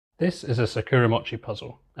This is a Sakura Mochi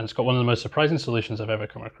puzzle, and it's got one of the most surprising solutions I've ever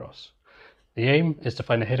come across. The aim is to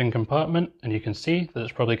find a hidden compartment, and you can see that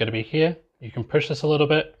it's probably going to be here. You can push this a little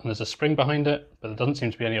bit, and there's a spring behind it, but there doesn't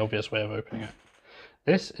seem to be any obvious way of opening it.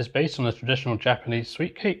 This is based on a traditional Japanese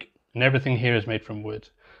sweet cake, and everything here is made from wood.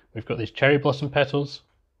 We've got these cherry blossom petals.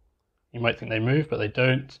 You might think they move, but they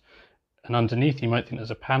don't. And underneath you might think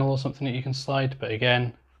there's a panel or something that you can slide, but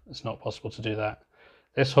again, it's not possible to do that.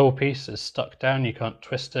 This whole piece is stuck down, you can't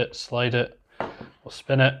twist it, slide it, or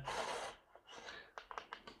spin it.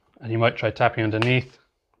 And you might try tapping underneath,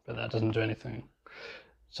 but that doesn't do anything.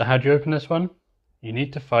 So how do you open this one? You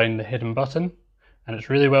need to find the hidden button, and it's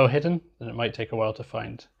really well hidden, and it might take a while to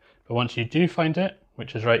find. But once you do find it,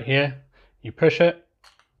 which is right here, you push it,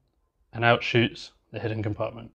 and out shoots the hidden compartment.